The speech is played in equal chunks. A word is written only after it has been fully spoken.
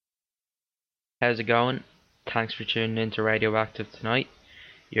How's it going? Thanks for tuning in to Radioactive tonight.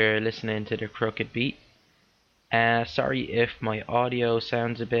 You're listening to the Crooked Beat. Sorry if my audio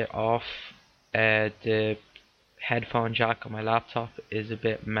sounds a bit off. The headphone jack on my laptop is a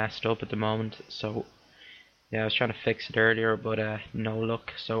bit messed up at the moment, so yeah, I was trying to fix it earlier, but no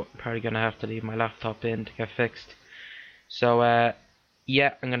luck. So I'm probably gonna have to leave my laptop in to get fixed. So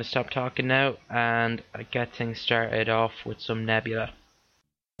yeah, I'm gonna stop talking now and get things started off with some Nebula.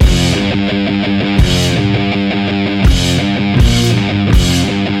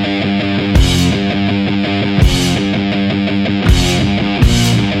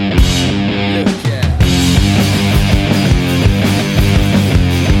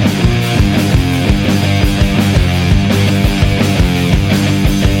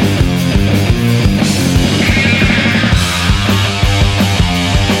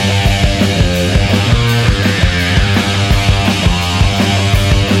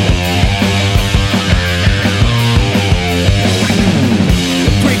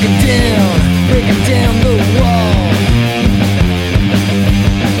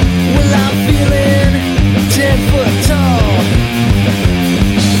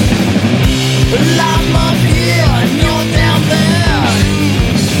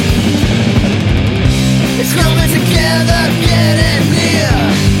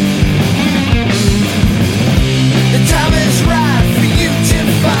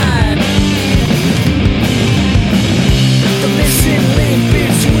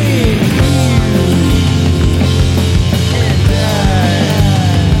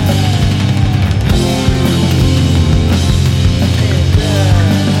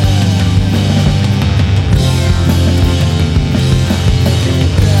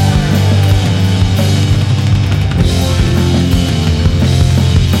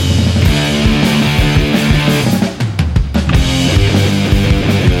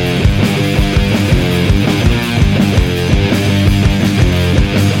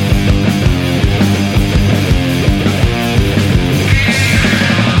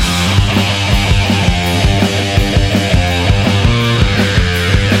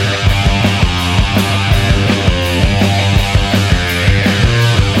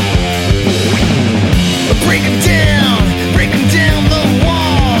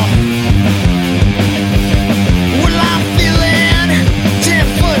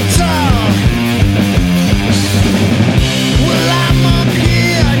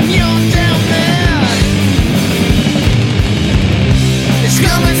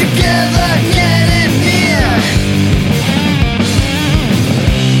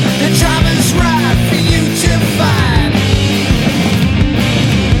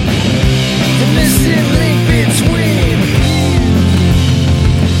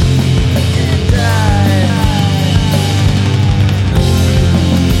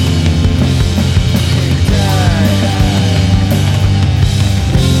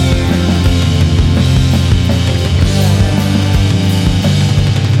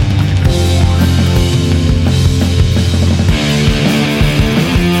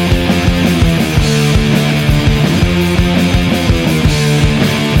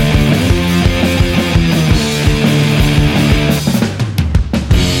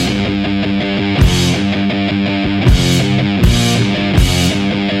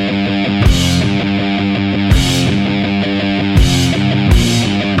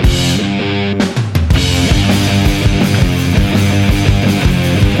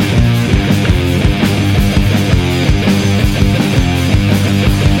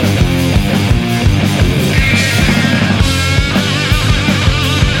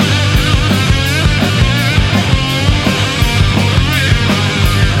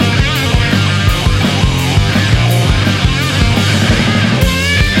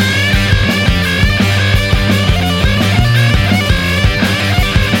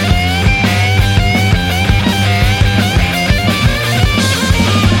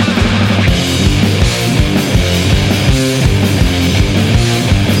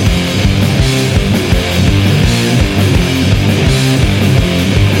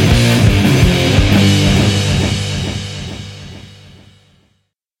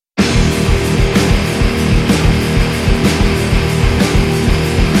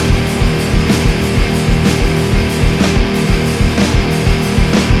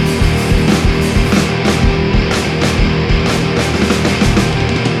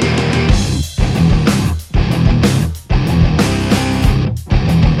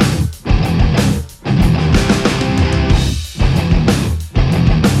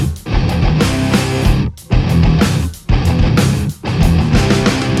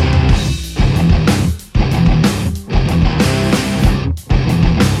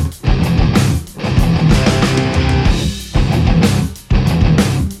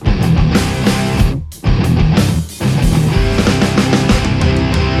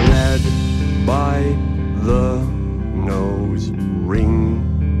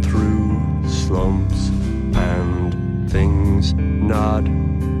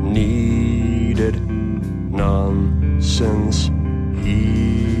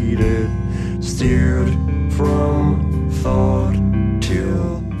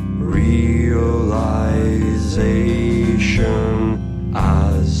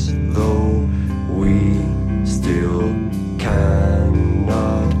 as though we still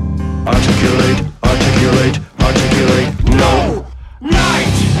cannot articulate, no!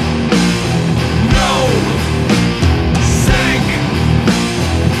 Night! No! Sink!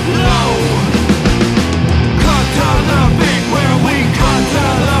 Low! Cut to the beat where we cut to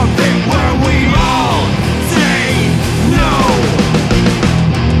the beat where we all say no!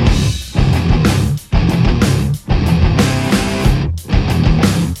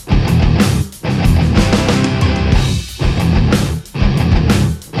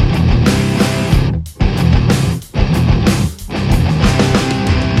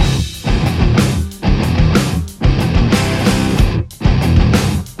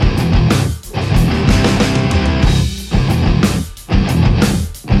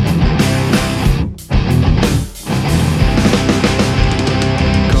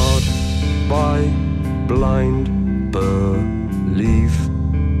 Blind belief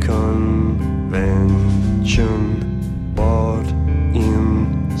convention bought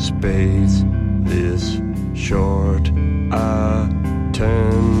in spades this short attention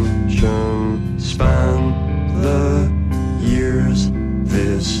span the years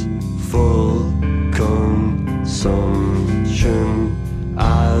this full consumption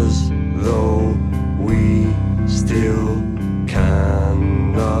as though we still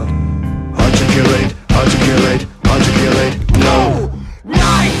cannot articulate, no!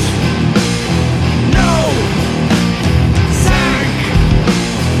 Night! No! Sank!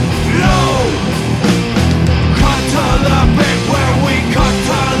 Low! Cut to the bit where we cut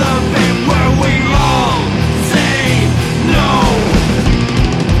to the bit where we all say no!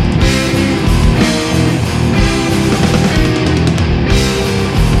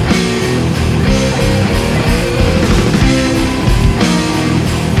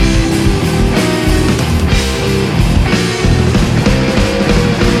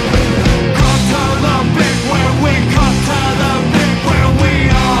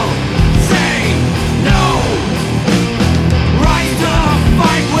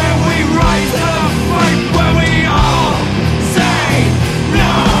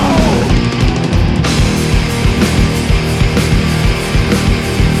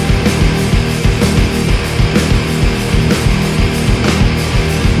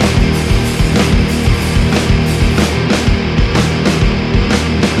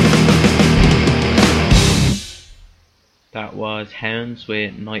 That was Hounds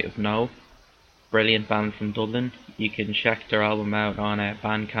with Night of No. Brilliant band from Dublin. You can check their album out on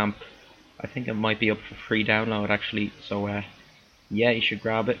Bandcamp. I think it might be up for free download actually. So yeah, you should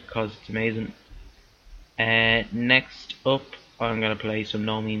grab it because it's amazing. Next up, I'm going to play some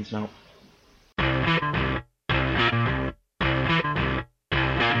No Means No.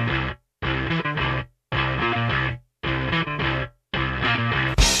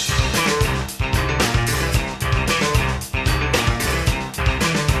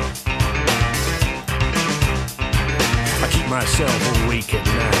 Myself awake at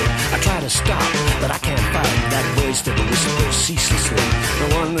night. I try to stop, but I can't fight that voice that whispers ceaselessly. The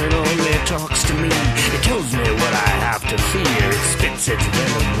one that only talks to me. It tells me what I have to fear. It spits its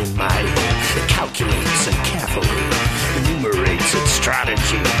venom in my ear. It calculates and carefully enumerates its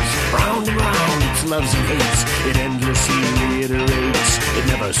strategies. Round and round its loves and hates. It endlessly reiterates. It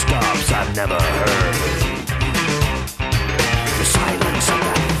never stops. I've never heard the silence of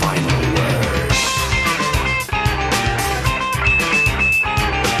that final word.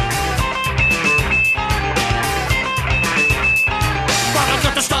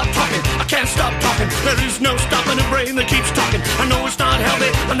 Stop talking, I can't stop talking. There is no stopping a brain that keeps talking. I know it's not healthy,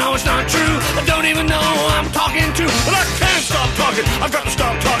 I know it's not true. I don't even know who I'm talking to, but I can't stop talking. I've got to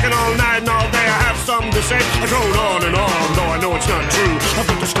stop talking all night and all day. I have something to say. I go on and on, though I know it's not true. I've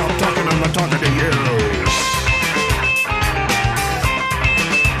got to stop talking, I'm not talking to you.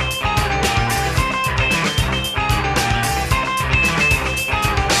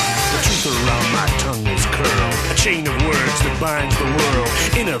 Chain of words that binds the world.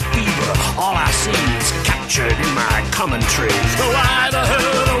 In a fever, all I see is captured in my commentary. The why, the who,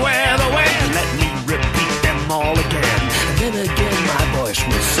 the where, the when. Let me repeat them all again. And then again my voice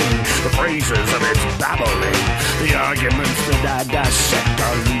will sing the praises of its babbling. The arguments that I dissect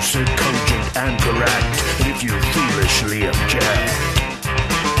are lucid, cogent, and correct. And if you foolishly object,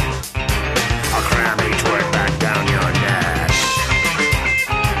 I'll cram each word back down your neck.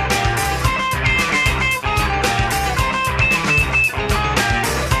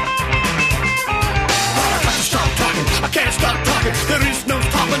 Can't stop talking, there is no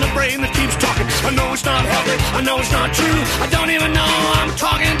stopping a brain that keeps talking. I know it's not healthy, I know it's not true. I don't even know who I'm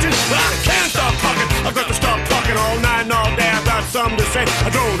talking to, but I can't stop talking. I've got to stop talking.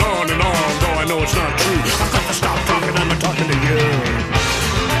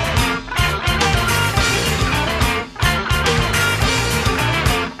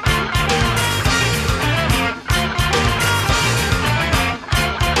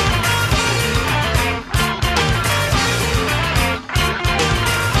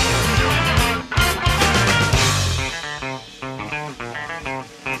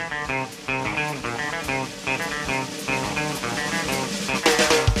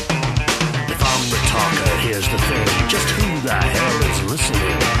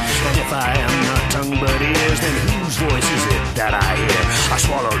 listening. And if I am not tongue but ears, then whose voice is it that I hear? I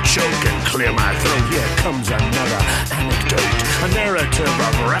swallow, choke, and clear my throat. Here comes another anecdote, a narrative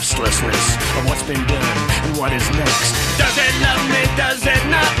of restlessness, of what's been done and what is next. Does it love me? Does it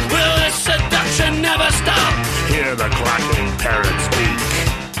not? Will this seduction never stop? Hear the clacking parrot speak.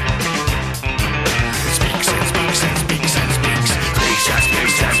 Speaks and speaks and speaks and speaks. Speaks and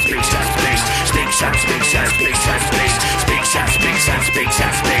speaks and speaks and speaks. Speaks and speaks and speaks and speaks. Speaks and speaks and speaks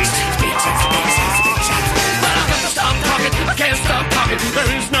and speaks. Speaks and speaks and speaks and speaks. But I've got to stop talking. I can't stop talking. There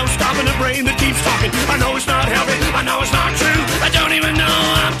is no stopping a brain that keeps talking. I know it's not healthy. I know it's not true. I don't even know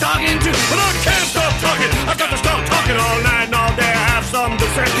who I'm talking to. But I can't stop talking. I've got to stop talking all night and all day. I have something to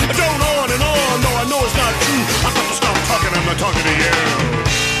say. I go on and on, though I know it's not true. I've got to stop talking. I'm not talking to you.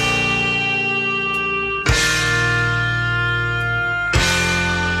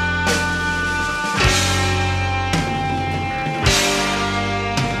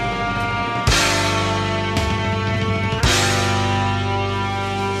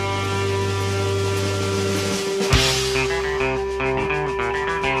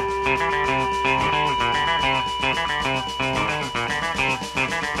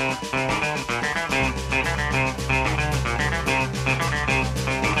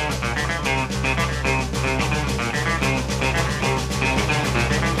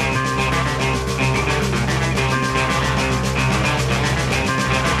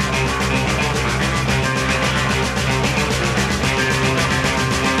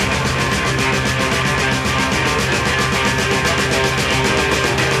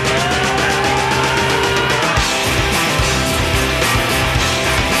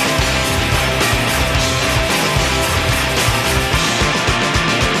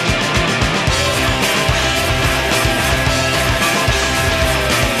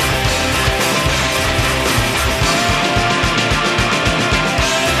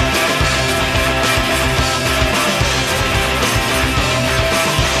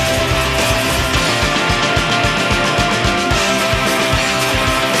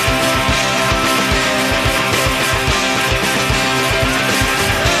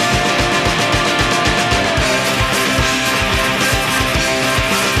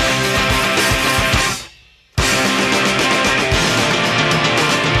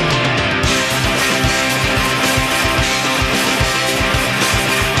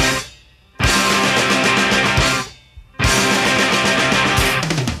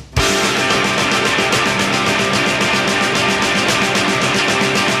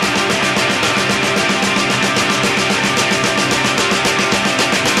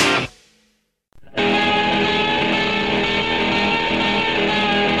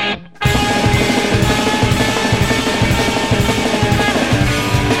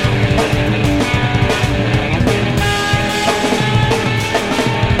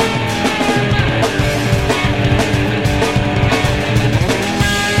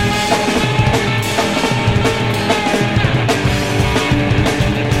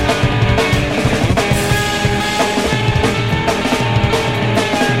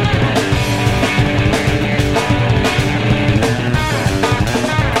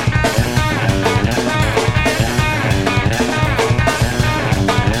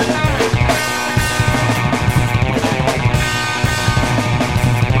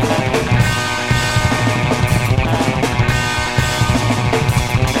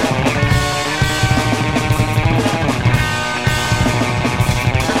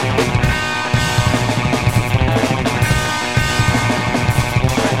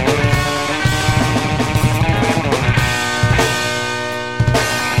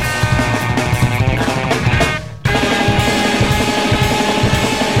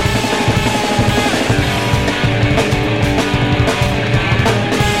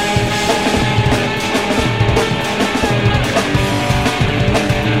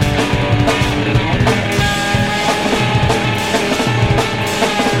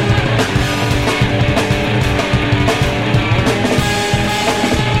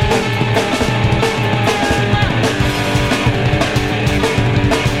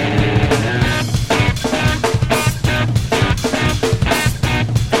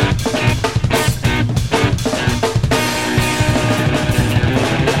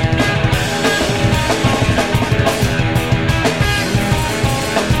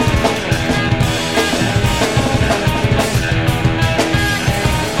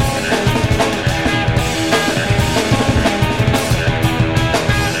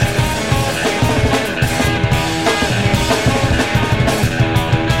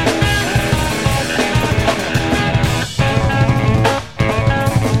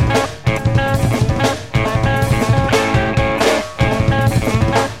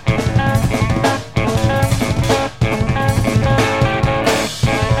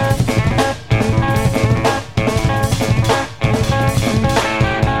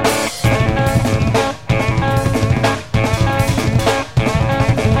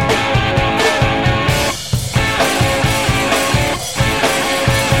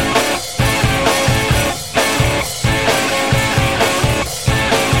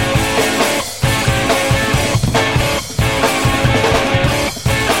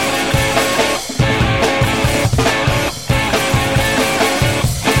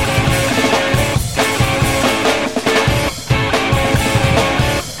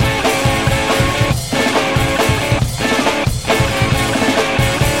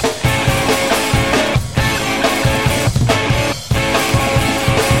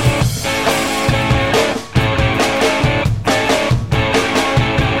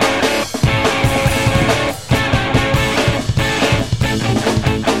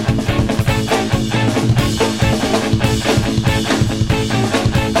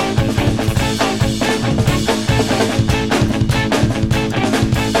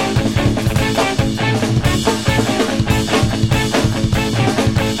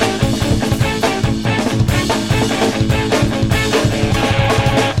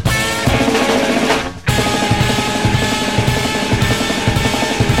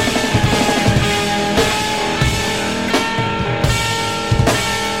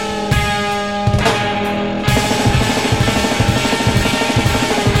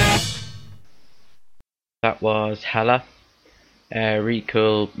 That was Hella, a really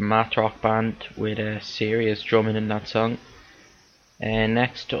cool math rock band with a serious drumming in that song. And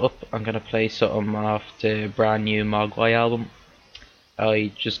next up, I'm gonna play something off the brand new Mogwai album.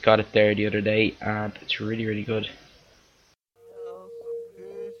 I just got it there the other day, and it's really, really good.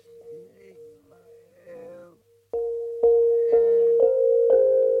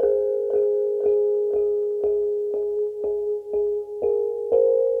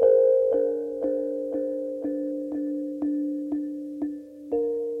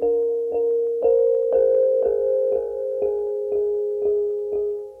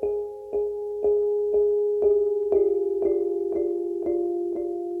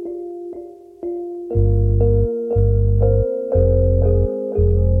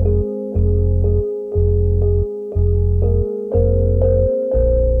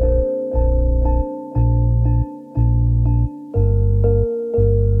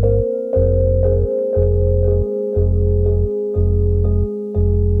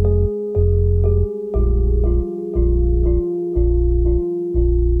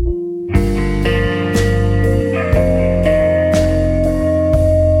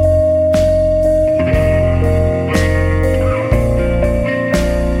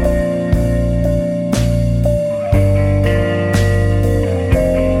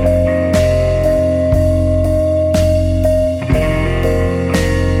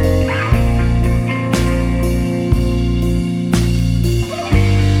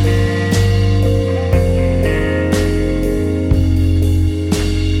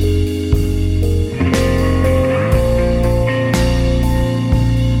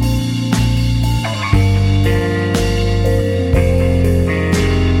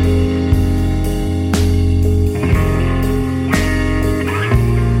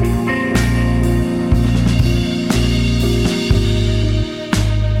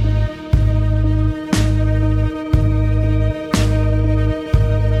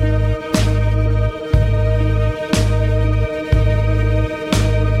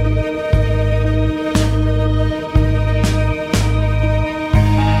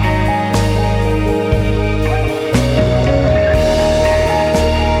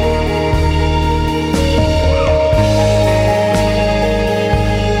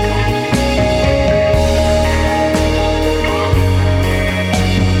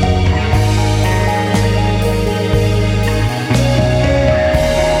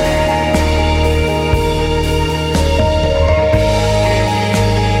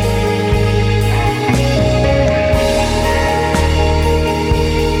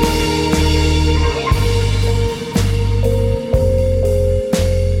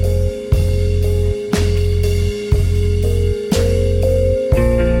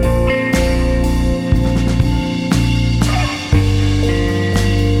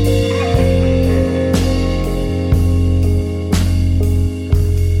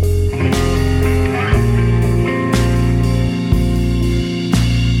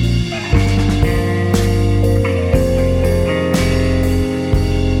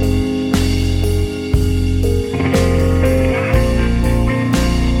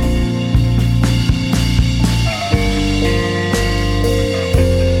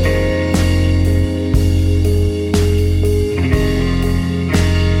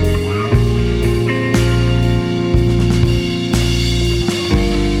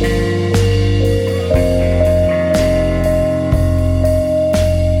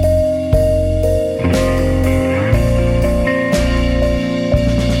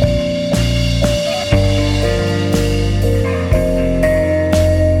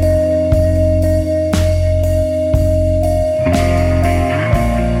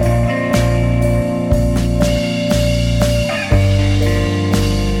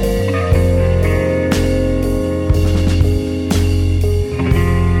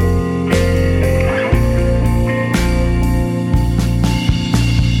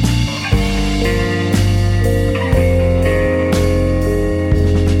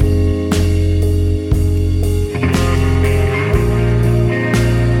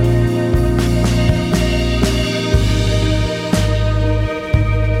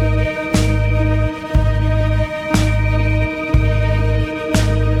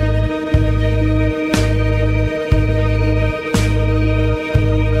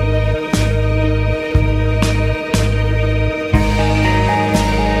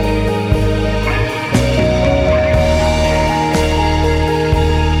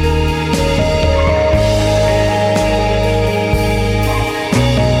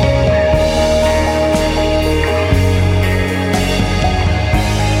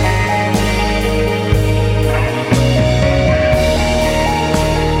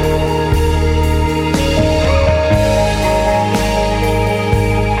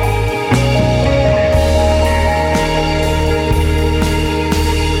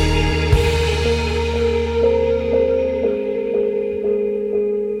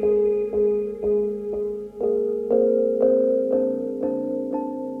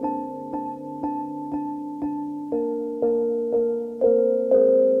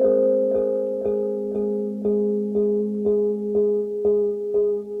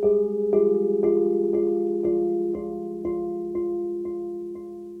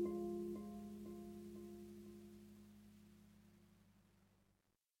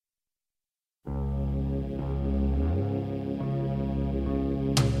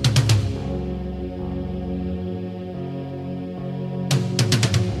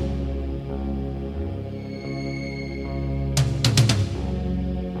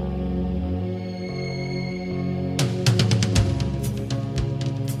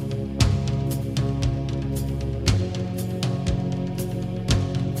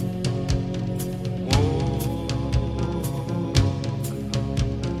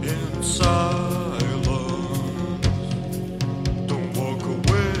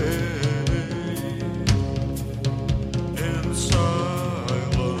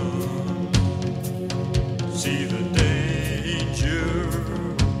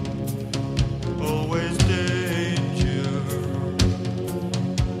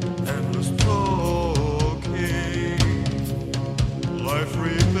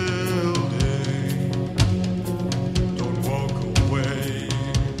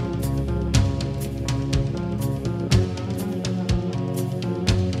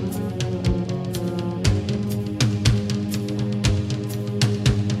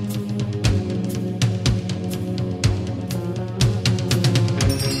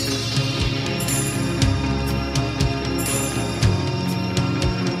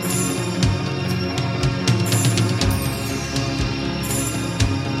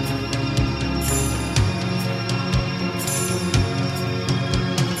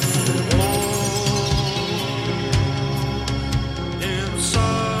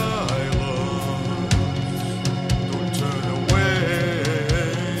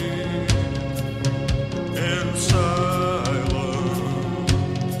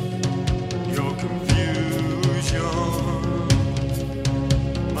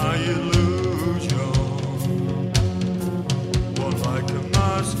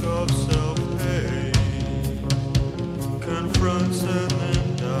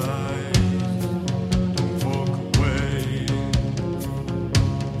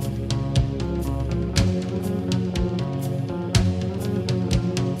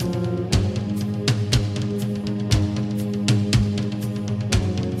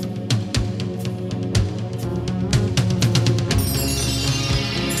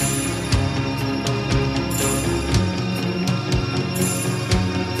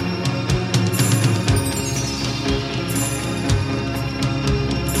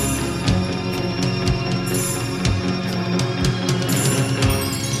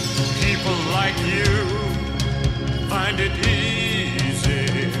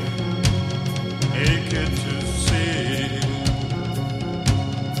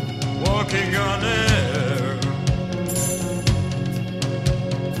 on air.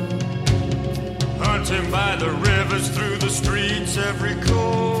 Hunting by the rivers, through the streets, every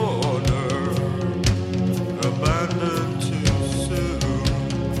corner. Abandoned too soon.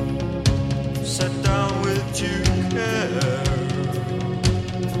 Set down with due care.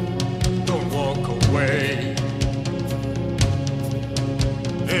 Don't walk away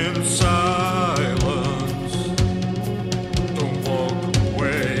in silence. Don't walk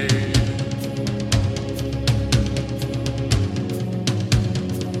away.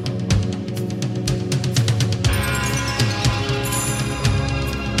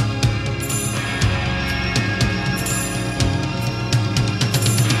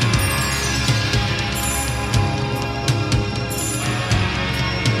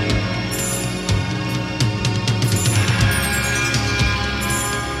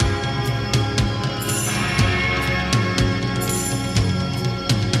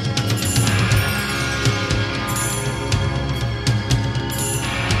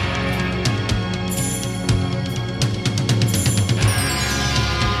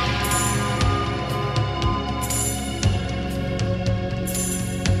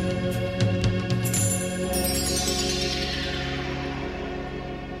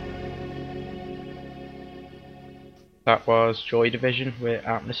 That was Joy Division with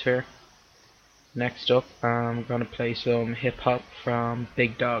Atmosphere. Next up, I'm gonna play some hip hop from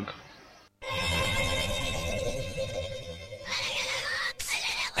Big Dog.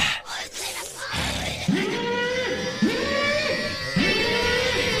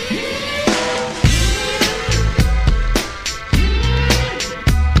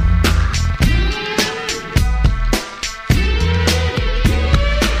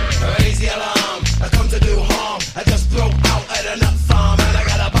 Crazy alarm, I come to do harm. I just broke out at a nut farm and I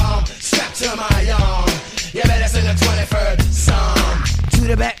got a bomb strapped to my arm. You better sing the 23rd Psalm. To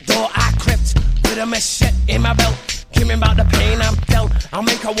the back door I crept with a machete in my belt. Dreaming about the pain I'm felt. I'll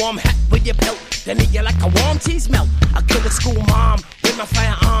make a warm hat with your belt. Then eat you like a warm cheese melt. I killed the school mom with my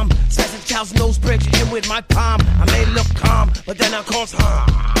firearm. Smash the child's nose bridge in with my palm. I may look calm, but then I cause harm.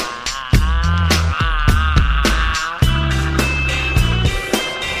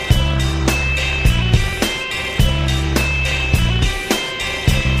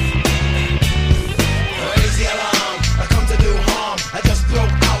 Crazy alarm, I come to do harm. I just broke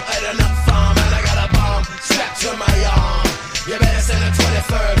out at a nut farm and I got a bomb strapped to my arm. You better send the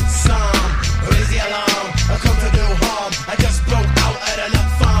 23rd Psalm. Crazy alarm, I come to do harm. I just broke out at a nut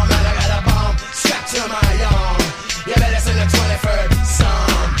farm and I got a bomb strapped to my arm. You better send the 23rd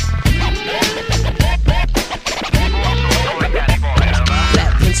Psalm.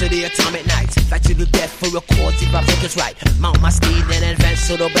 Black Prince of the Atomic Knights, fight to the death for a cause if I think it's right. Mount my steed and advance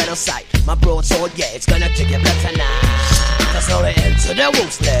to the battle site. My broadsword, yeah, it's gonna take your blood tonight. That's how it enter the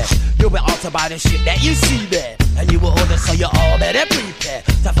wolf's there. You'll be altered by the shit that you see there. And you will order, so you all better prepare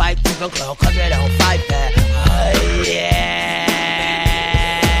to fight tooth and claw, cause we don't fight fair. Oh yeah.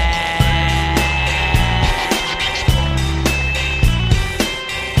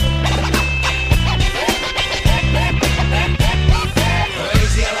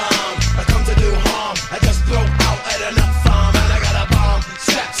 Crazy alarm, I come to do harm. I just broke out at a nut farm and I got a bomb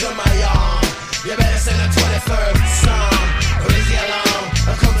strapped to my arm. You better send the 23rd Psalm. Crazy alarm,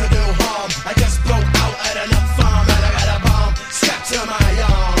 I come to do harm. I just broke out at a nut farm and I got a bomb strapped to my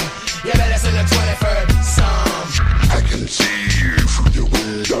arm. You better send the 23rd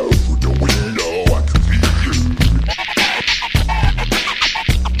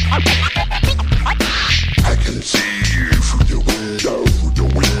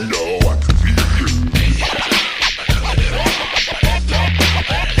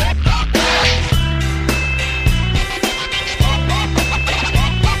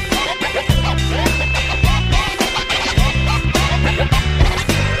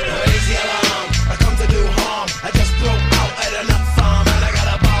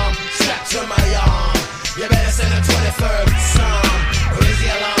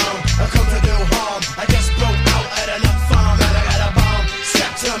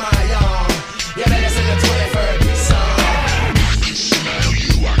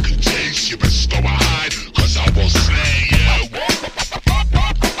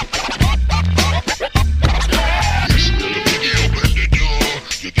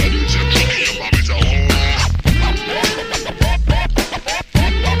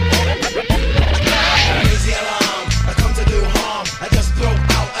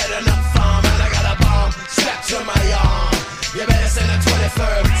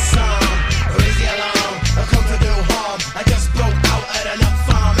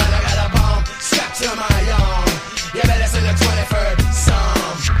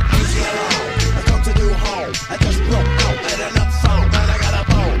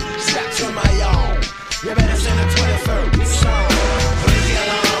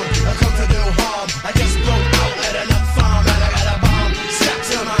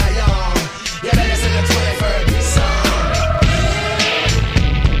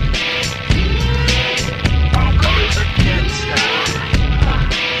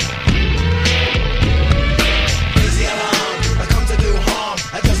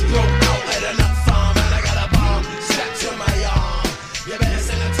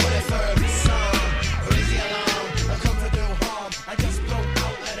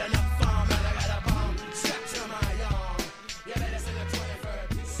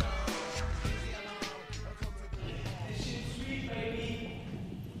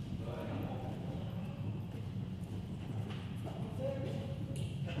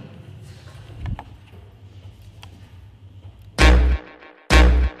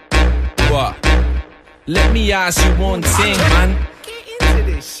But let me ask you one thing, man. Get into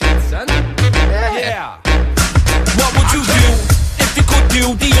this shit, son. Yeah. What would you do if you could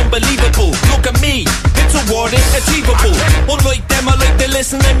do the unbelievable? Look at me, it's awarded achievable. Unlike them, I like to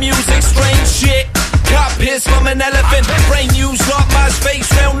listen to music, strange shit. Cat piss from an elephant, brain news, rock mash, face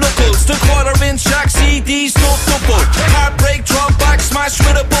round knuckles. The quarter-inch shack CDs, no double. Heartbreak, drop back, smash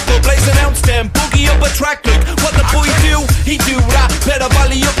with a bubble. Blaze an ounce stem, boogie up a track like what the boy do? He do rap, better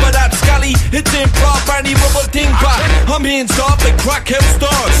volley up with that scally. It's improv, Barney Rubble thing back. I'm hands off like crack house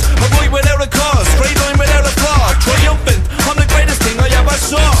stars. A boy without a cause, straight line without a flaw. Triumphant, I'm the greatest thing I ever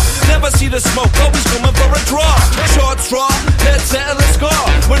saw. Never see the smoke, always coming for a draw. Short straw, head settle the score.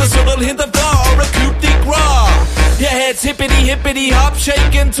 With a subtle hint of bar, a coupe de gras. Your head's hippity hippity hop,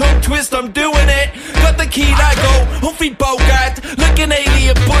 shaking tongue twist, I'm doing it. Got the key that go, Humphrey Bogart. Looking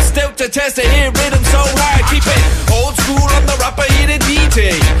alien, bust out the chest to hear rhythm so hard. Keep it old school, I'm the rapper, here the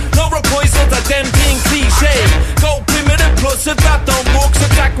DJ. No reprisals, that damn thing cliche. Go primitive plus, if that don't work, so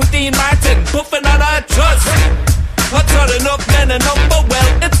Jack with Dean Martin, puffing out our trust. I've tried enough men enough, but well,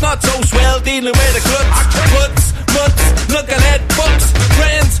 it's not so swell dealing with the cluts, mutts, looking at books,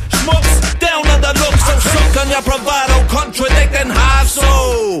 friends, schmucks, down on the look, so suck on your bravado, contradicting half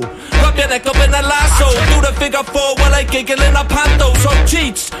so. Rub your neck up in a lasso, do the figure four while I giggle in a panto, so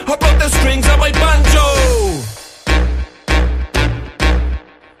cheats, I broke the strings on my banjo.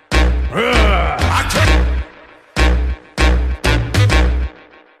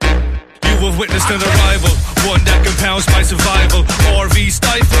 You have witnessed an arrival, one that compounds my survival. RV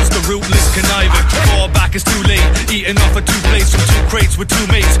stifles the rootless conniving. Fall back is too late, eating off of 2 plates from 2 crates with 2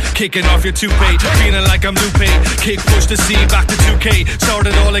 mates. Kicking off your toupee, feeling like I'm Lupe. Kick push the scene back to 2K.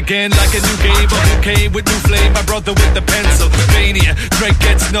 Started all again like a new game, a bouquet with new flame. My brother with the Pennsylvania. Drake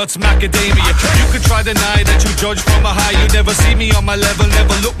gets nuts, macadamia. You could try deny that you judge from a high. You never see me on my level,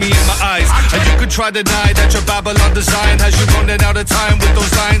 never look me in my eyes. And you could try deny that your Babylon design has you running out of time with those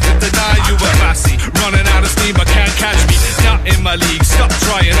lines and deny you were massy. Running out of steam, but can't catch me. Not in my league, stop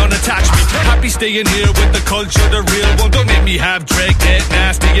trying, unattach me. Happy staying here with the culture, the real one. Don't make me have Drake get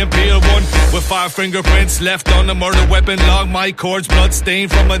nasty and peel one. With 5 fingerprints left on the murder weapon log. My cords blood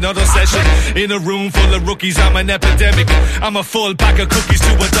stained from another session. In a room full of rookies, I'm an epidemic. I'm a full pack of cookies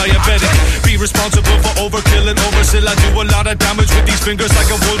to a diabetic. Be responsible for overkill and overkill. I do a lot of damage with these fingers like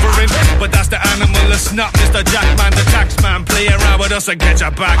a Wolverine. But that's the animal, it's not Mr. Jackman, the taxman. Play around with us and get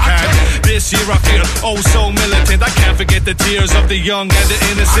your backhand. This year I feel oh so militant. I can't forget the tears of the young and the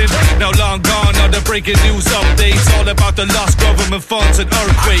innocent. Now long gone are the breaking news updates. All about the lost government funds and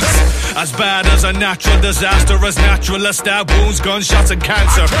earthquakes. As bad as a natural disaster, as natural as stab wounds, gunshots and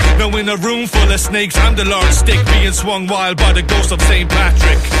cancer. Now in a room full of snakes, I'm the Lord's stick, being swung wild by the ghost of St.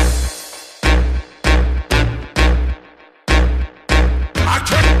 Patrick.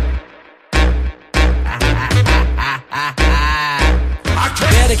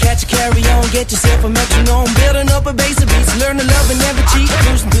 Better catch a carry on, get yourself a metronome. Building up a base of beats, learn to love and never cheat.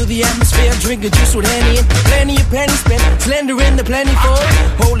 Cruising through the atmosphere, drinking juice with Henny and plenty of pennies spent. Slender in the plentiful.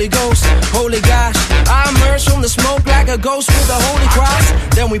 Holy Ghost, holy gosh, I emerge from the smoke like a ghost with a holy cross.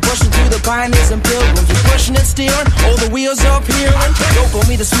 Then we pushing through the pioneers and pilgrims. We're pushing and steering, all the wheels up here. And don't call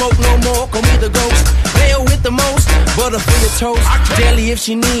me the smoke no more, call me the ghost. Player with the most, butter for your toast. Jelly if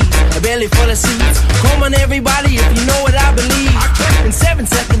she needs, a belly full of seeds. Come on everybody if you know what I believe. In 7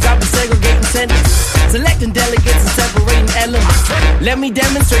 seconds I'll be segregating sentences, selecting delegates and separating elements. Let me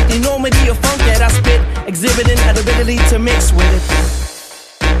demonstrate the enormity of funk that I spit, exhibiting an ability to mix with it.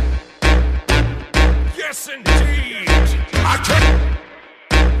 Yes indeed,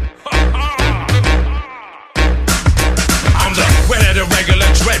 I'm the winner, the regular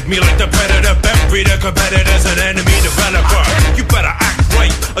tread me like the predator. Bury the competitors, an enemy developer. You better act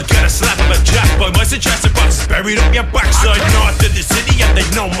right or get a slap of a jack by my suggested box buried up your backside. North of the city and they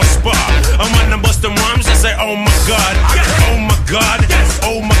know my spot. I'm on the bustin' rhymes and say oh my god, yes. Oh my god, yes.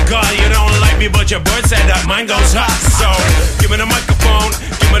 Oh my god. You don't like me but your bird said that mine goes hot. So give me the microphone,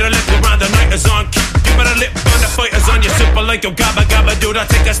 give me the lip around the night is on. Give me the lip on the fighters on your super like your gabba gabba dude. I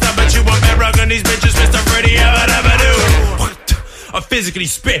take a stab at you, I'm rockin' these bitches, Mr. Freddy, ever do. I physically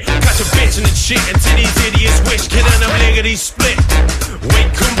spit, catch a bitch and shit until these idiots wish, killing them liggity split.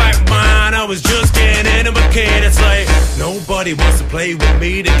 Wait, come back, man, I was just getting into a kid. It's like, nobody wants to play with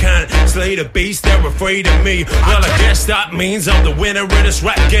me. They can't slay the beast, they're afraid of me. Well, I guess that means I'm the winner of this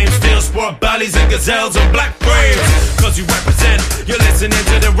rap game. Still sport bellies and gazelles and black frames. Cause you represent, you're listening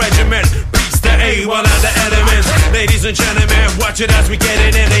to the regiment. Beats the A while I'm the elements. Ladies and gentlemen, watch it as we get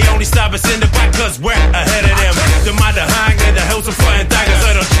it in. They only stop us in the back cause we're ahead of them. The matter hang in the hills of flying daggers.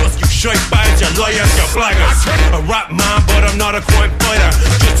 I don't trust you straight bites, your lawyers, your flaggers. A rap man, but I'm not a crime fighter.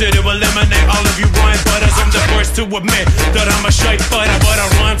 Just here to eliminate all of you rhyme fighters. I'm the first to admit that I'm a shite fighter, but I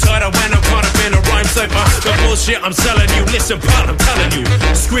rhyme tighter when I'm caught up in a rhyme cipher. The bullshit I'm selling you, listen pal, I'm telling you.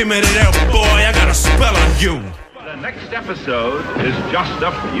 Screaming it out, boy, I got a spell on you. The next episode is just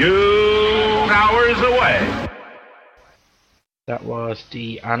a few hours away. That was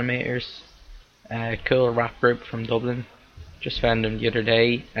The Animators, a cool rap group from Dublin. Just found them the other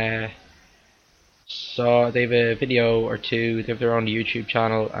day. So they have a video or two. They have their own YouTube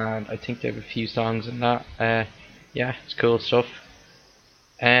channel, and I think they have a few songs in that. Yeah, it's cool stuff.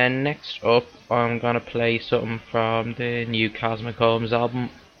 And next up, I'm gonna play something from the new Cosmic Holmes album.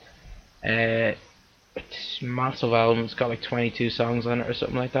 It's a massive album. It's got like 22 songs on it or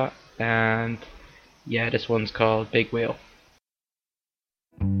something like that. And yeah, this one's called Big Wheel.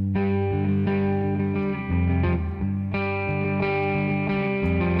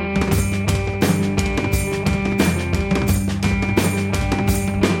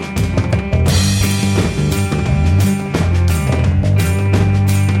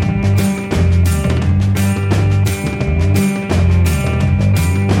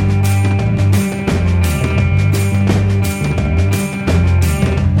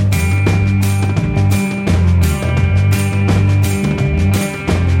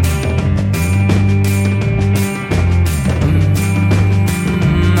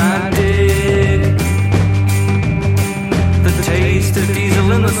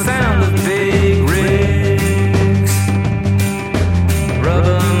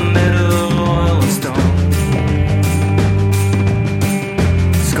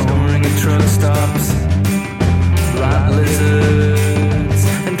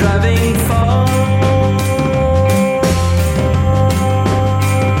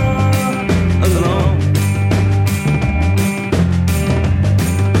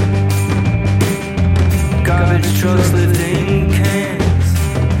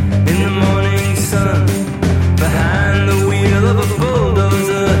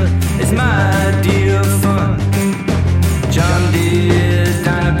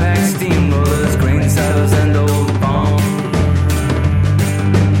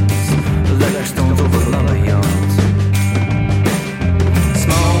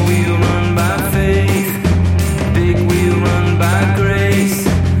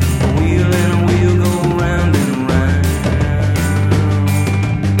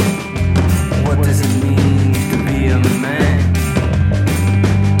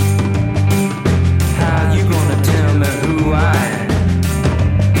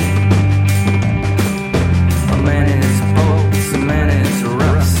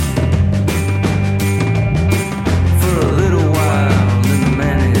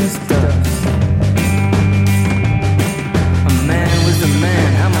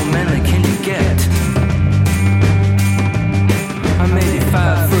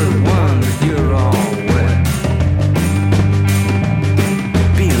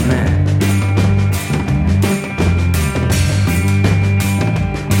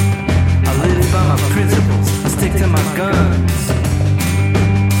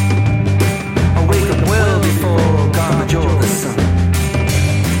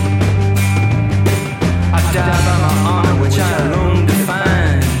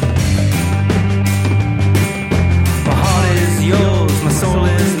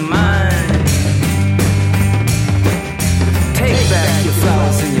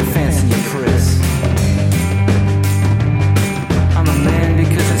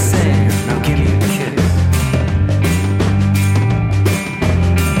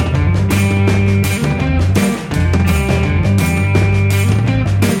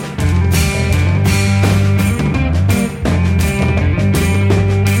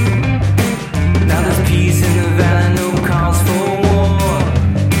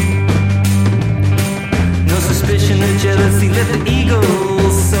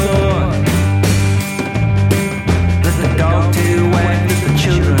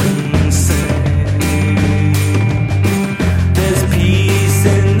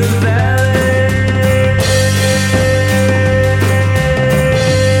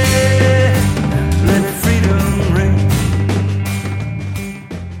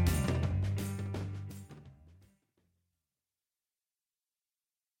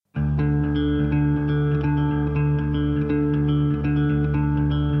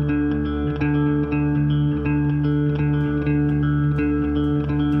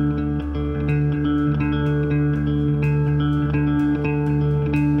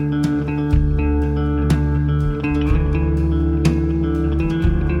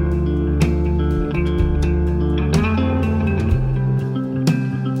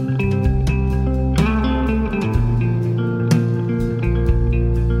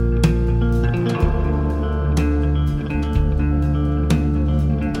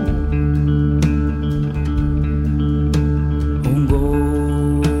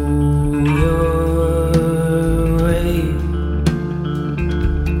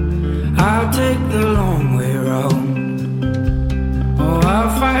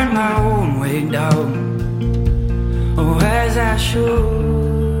 find my own way down, oh, as I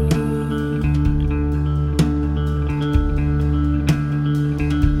should.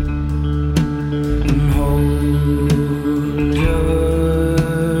 And hold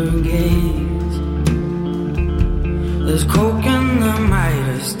your gaze. There's coke in the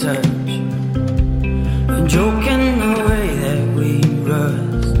Midas touch, a joke in the way that we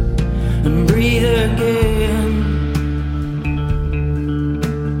rust and breathe again.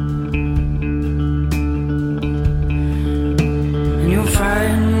 And you'll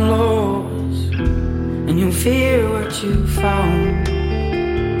find lows, and you'll fear what you found.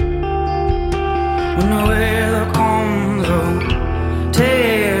 When the weather comes on,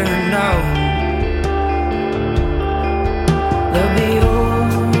 tearing down, there'll be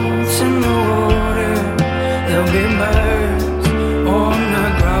oats in the water, there'll be birds on the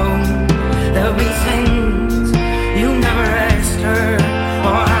ground, there'll be things you never asked her,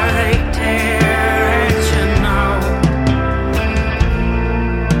 or how they tear at you now.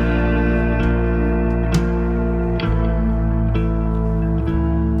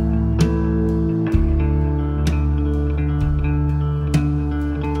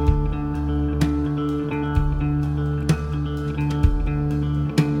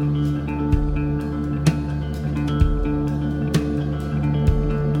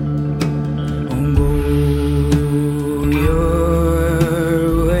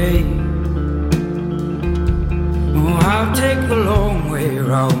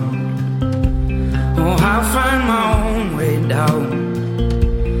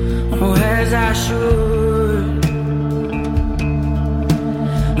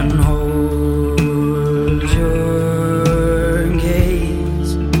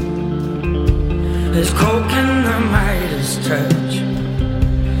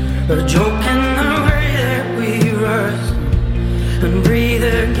 A joke in the way that we rust and breathe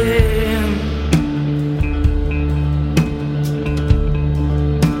again.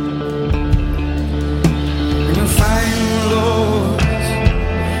 And you find lows,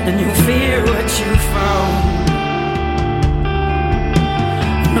 and you fear what you found.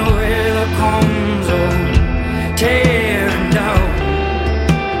 No weather comes on, tearing down.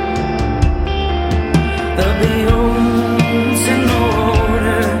 There'll be oats in the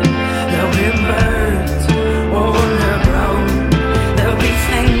water, there'll be birds on the ground, there'll be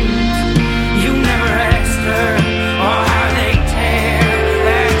things you never asked her, or how they tear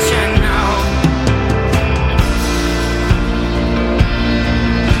at you now.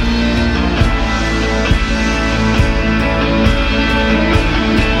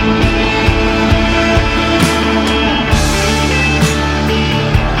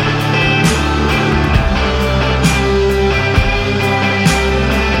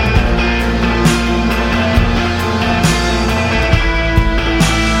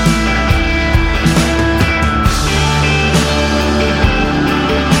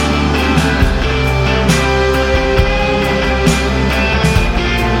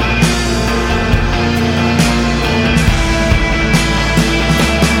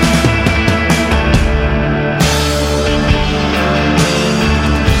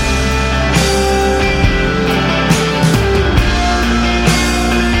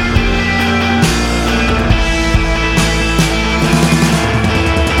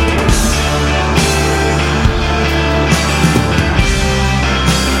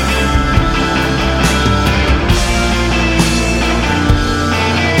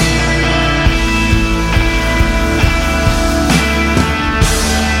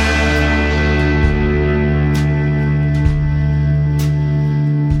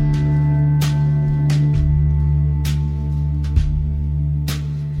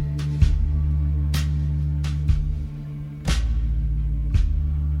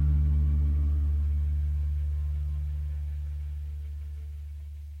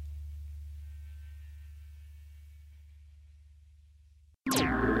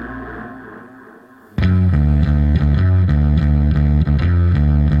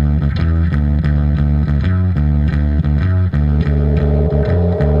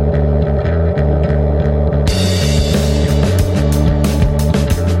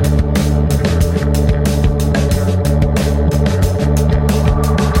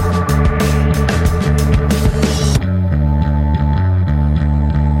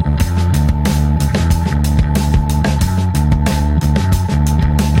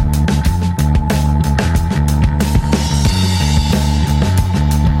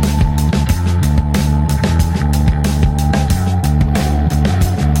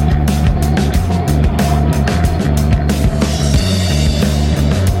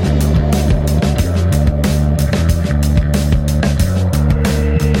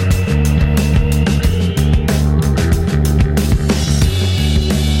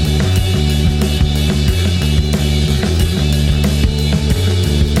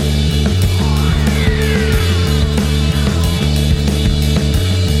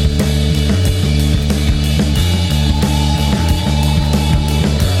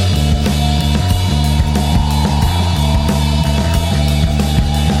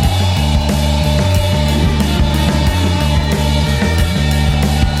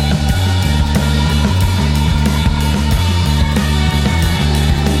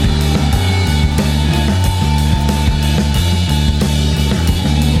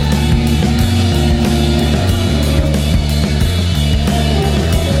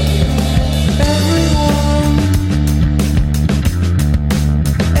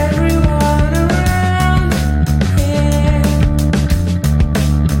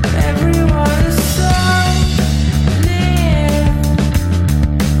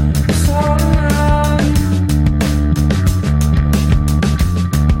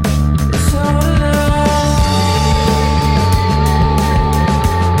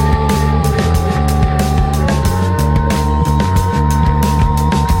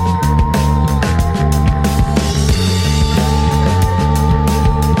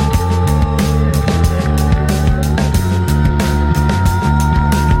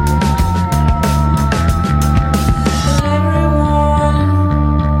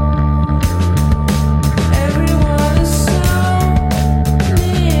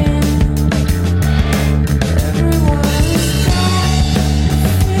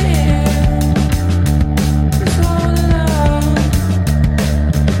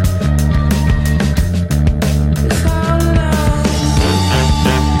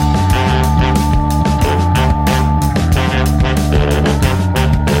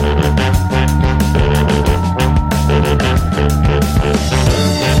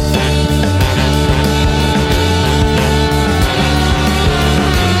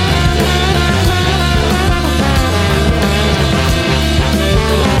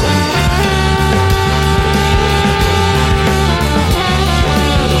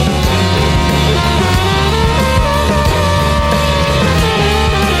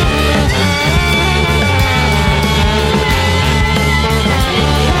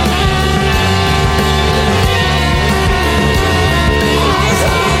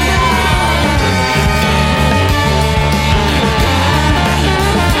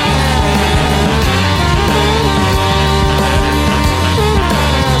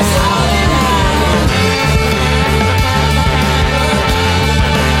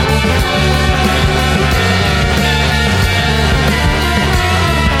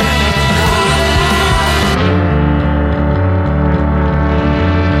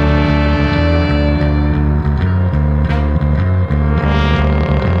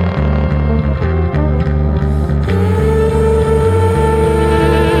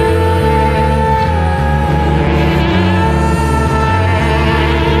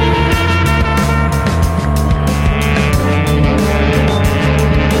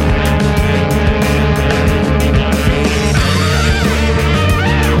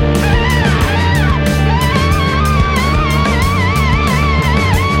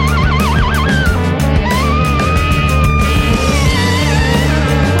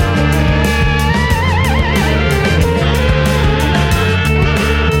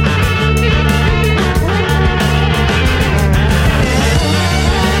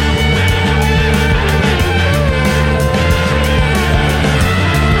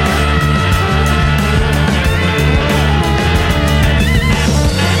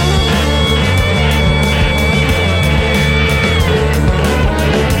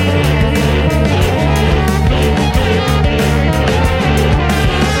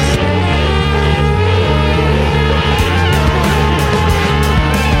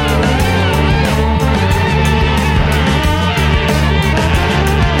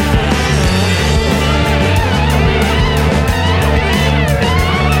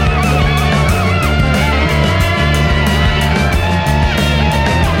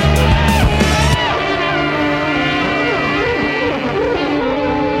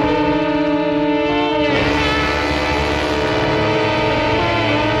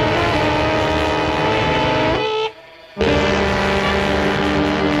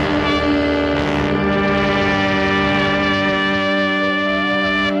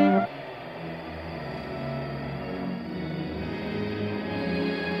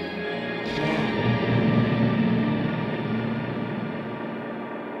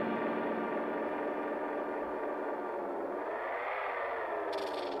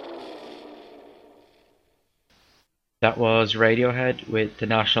 That was Radiohead with the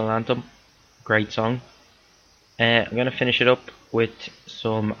National Anthem. Great song. I'm going to finish it up with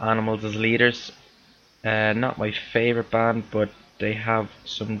some Animals as Leaders. Not my favourite band, but they have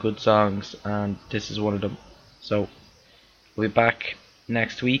some good songs, and this is one of them. So, we'll be back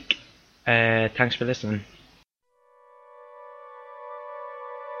next week. Thanks for listening.